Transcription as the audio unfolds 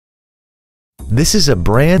This is a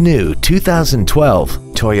brand new 2012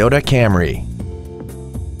 Toyota Camry.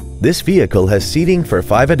 This vehicle has seating for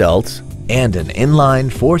 5 adults and an inline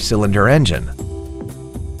 4-cylinder engine.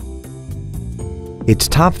 Its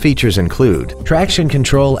top features include traction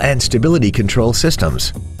control and stability control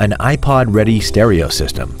systems, an iPod-ready stereo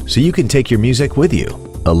system so you can take your music with you,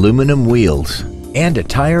 aluminum wheels, and a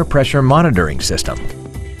tire pressure monitoring system.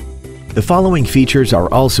 The following features are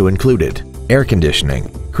also included: air conditioning,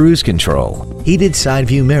 cruise control, heated side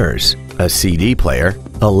view mirrors, a CD player,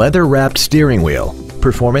 a leather-wrapped steering wheel,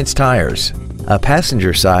 performance tires, a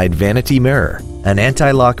passenger side vanity mirror, an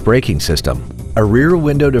anti-lock braking system, a rear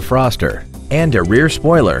window defroster, and a rear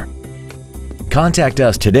spoiler. Contact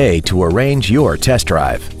us today to arrange your test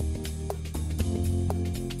drive.